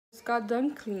Just got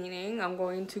done cleaning. I'm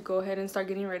going to go ahead and start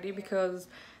getting ready because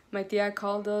my tia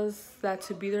called us that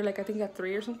to be there like I think at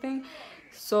 3 or something.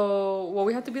 So well,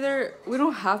 we have to be there. We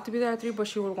don't have to be there at 3, but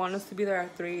she would want us to be there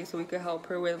at 3 so we could help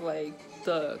her with like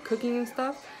the cooking and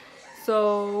stuff.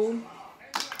 So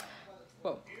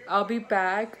well, I'll be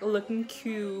back looking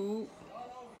cute.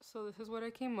 So this is what I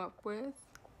came up with.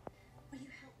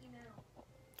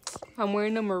 I'm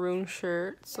wearing a maroon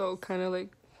shirt, so kind of like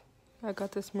I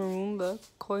got this maroon look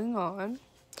going on.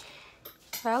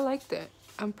 I liked it.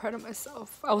 I'm proud of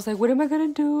myself. I was like, what am I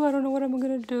gonna do? I don't know what I'm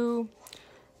gonna do.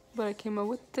 But I came up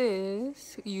with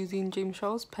this using James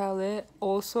Charles palette.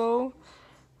 Also,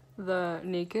 the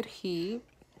Naked Heat.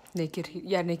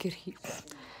 Yeah, Naked Heat.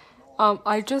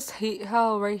 I just hate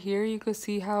how right here you can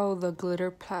see how the glitter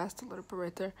plasts a little bit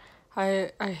right there.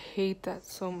 I hate that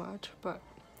so much.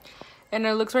 And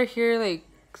it looks right here like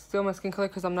still my skin color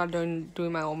because I'm not doing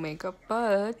my own makeup,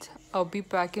 but I'll be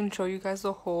back and show you guys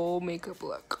the whole makeup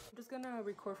look. I'm just gonna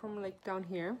record from like down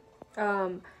here.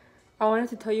 I wanted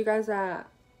to tell you guys that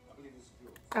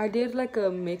I did like a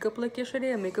makeup look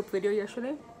yesterday, a makeup video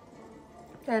yesterday,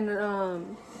 and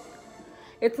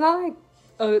it's not like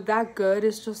that good.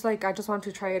 It's just like I just want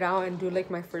to try it out and do like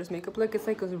my first makeup look. It's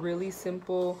like a really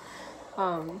simple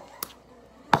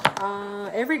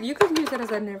you could use it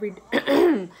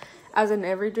as an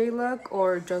everyday look,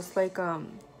 or just like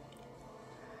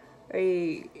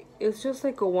it's just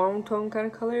like a warm tone kind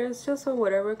of color. It's just a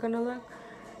whatever kind of look,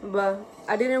 but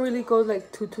I didn't really go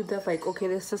like too depth, like okay,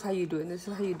 this is how you do it, and this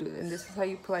is how you do it, and this is how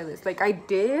you apply this. Like I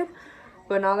did,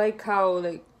 but not like how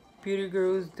like beauty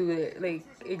gurus do it, like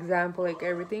example, like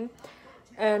everything.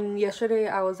 And yesterday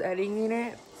I was editing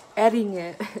it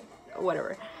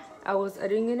whatever, I was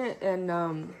editing it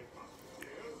and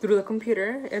through the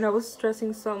computer, and I was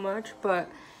stressing so much, but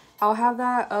I'll have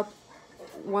that up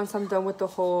once I'm done with the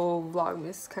whole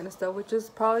vlogmas kind of stuff, which is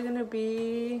probably gonna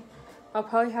be, I'll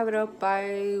probably have it up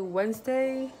by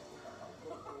Wednesday.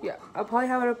 Yeah, I'll probably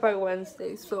have it up by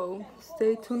Wednesday, so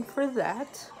stay tuned for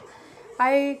that.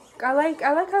 I like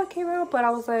how it came out, but I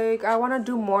was like, I want to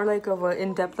do more like of an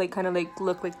in-depth like kind of like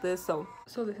look like this. So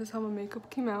this is how my makeup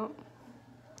came out.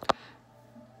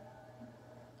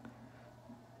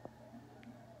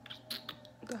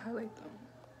 The highlight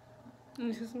though. And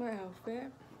this is my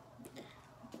outfit.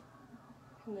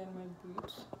 And then my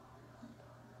boots.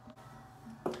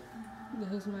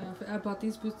 This is my outfit. I bought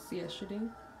these boots yesterday.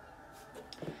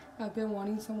 I've been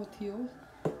wanting some with heels,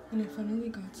 and I finally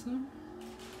got some.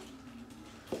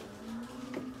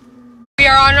 We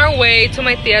are on our way to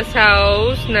my tia's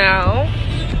house now.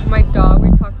 My dog,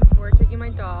 we're talking for taking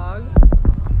my dog.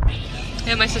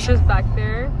 And my sister's back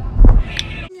there.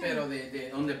 Pero de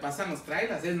donde pasan los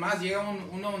trailers, es más, llega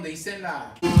uno donde dicen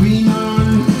la...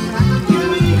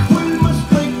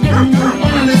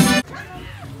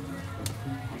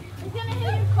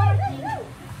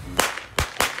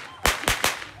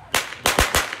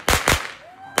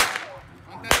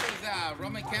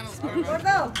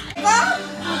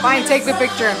 Fine, take the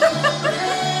picture.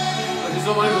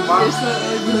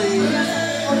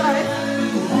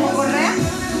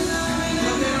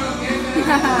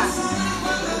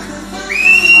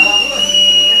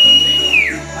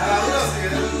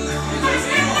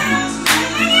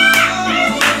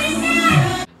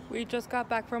 We just got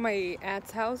back from my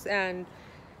aunt's house and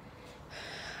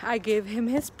I gave him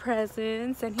his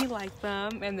presents and he liked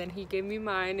them, and then he gave me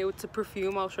mine. It was a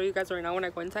perfume. I'll show you guys right now when I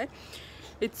go inside.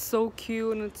 It's so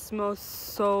cute and it smells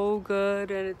so good,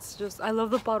 and it's just, I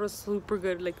love the bottle. It's super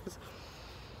good. Like this,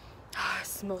 it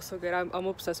smells so good. I'm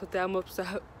obsessed with it. I'm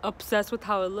obsessed with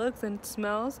how it looks and it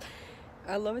smells.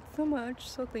 I love it so much.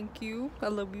 So thank you. I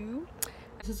love you.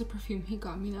 This is a perfume he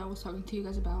got me that I was talking to you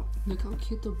guys about. Look how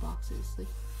cute the box is. Like,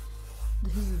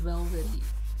 this is velvety.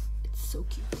 It's so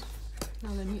cute.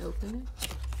 Now let me open it.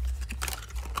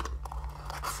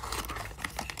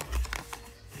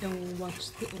 And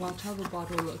watch how the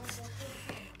bottle looks.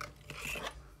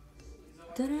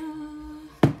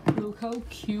 Ta-da! Look how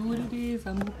cute it is.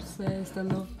 I'm obsessed. I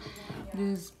love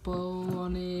this bow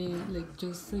on it. Like,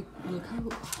 just like, look how...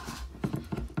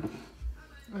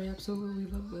 I absolutely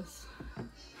love this.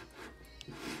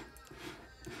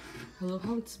 I love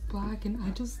how it's black, and I'm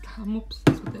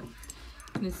obsessed with it.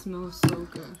 And it smells so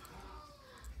good.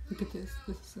 Look at this.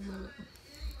 I love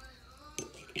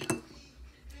it.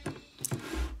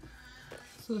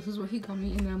 So this is what he got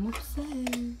me, and I'm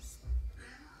obsessed.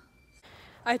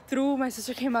 My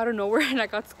sister came out of nowhere, and I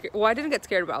got scared. Well, I didn't get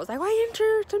scared, but I was like, why didn't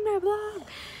you turn my vlog?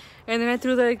 And then I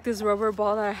threw like this rubber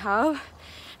ball that I have,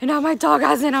 and now my dog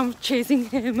has it, and I'm chasing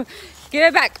him. Give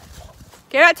it back.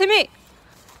 Give it to me.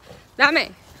 Not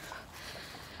me.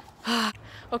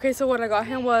 Okay, so what I got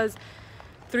him was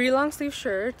 3 long sleeve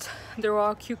shirts. They were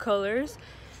all cute colors.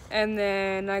 And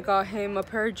then I got him a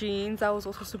pair of jeans that was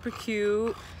also super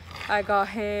cute. I got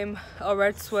him a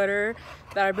red sweater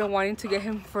that I've been wanting to get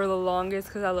him for the longest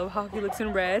because I love how he looks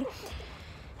in red.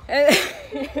 And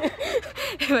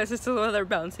my sister's over there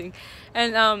bouncing.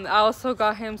 And I also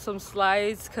got him some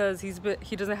slides because he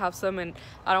doesn't have some, and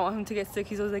I don't want him to get sick.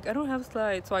 He's always like, I don't have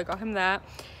slides, so I got him that.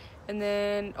 And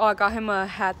then I got him a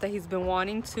hat that he's been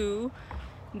wanting to.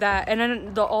 That, and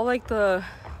then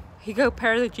he could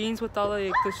pair the jeans with all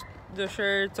like the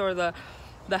shirts or the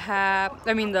hat,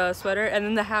 I mean the sweater, and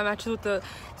then the hat matches with the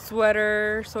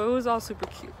sweater, so it was all super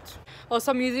cute.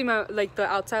 Also, I'm using my the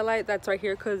outside light that's right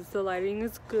here because the lighting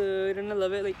is good and I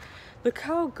love it. Like, look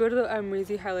how good the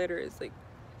Amrezy highlighter is. Like,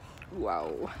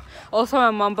 wow. Also,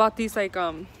 my mom bought these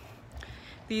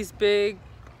these big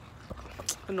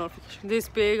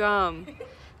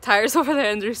tires over there,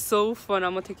 and they're so fun.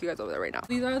 I'm gonna take you guys over there right now.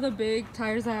 These are the big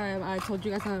tires that I told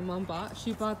you guys that my mom bought.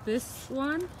 She bought this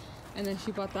one, and then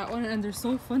she bought that one, and they're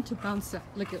so fun to bounce at.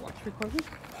 Look at, watch, record me.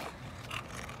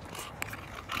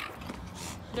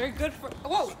 They're good for,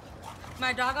 whoa!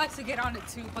 My dog likes to get on it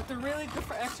too, but they're really good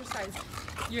for exercise.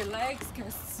 Your legs get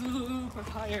super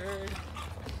tired.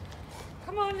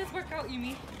 Come on, let's work out,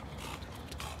 Yumi.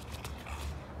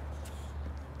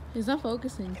 He's not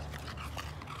focusing.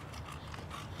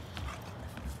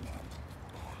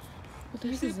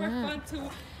 They're super fun to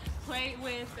play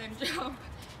with and jump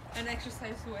and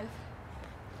exercise with.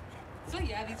 So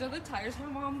yeah, these are the tires my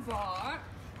mom bought.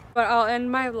 But I'll end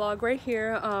my vlog right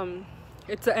here.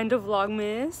 It's the end of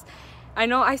Vlogmas. I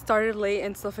know I started late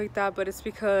and stuff like that, but it's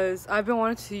because I've been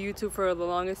wanting to YouTube for the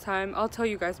longest time. I'll tell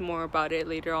you guys more about it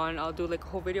later on. I'll do like a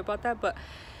whole video about that, but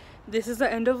this is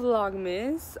the end of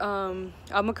Vlogmas. I'm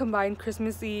gonna combine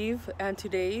Christmas Eve and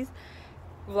today's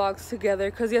vlogs together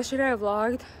because yesterday I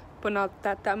vlogged, but not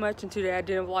that much, and today I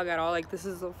didn't vlog at all. Like, this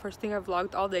is the first thing I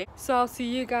vlogged all day. So I'll see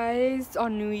you guys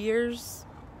on New Year's,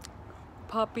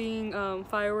 popping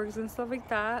fireworks and stuff like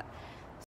that.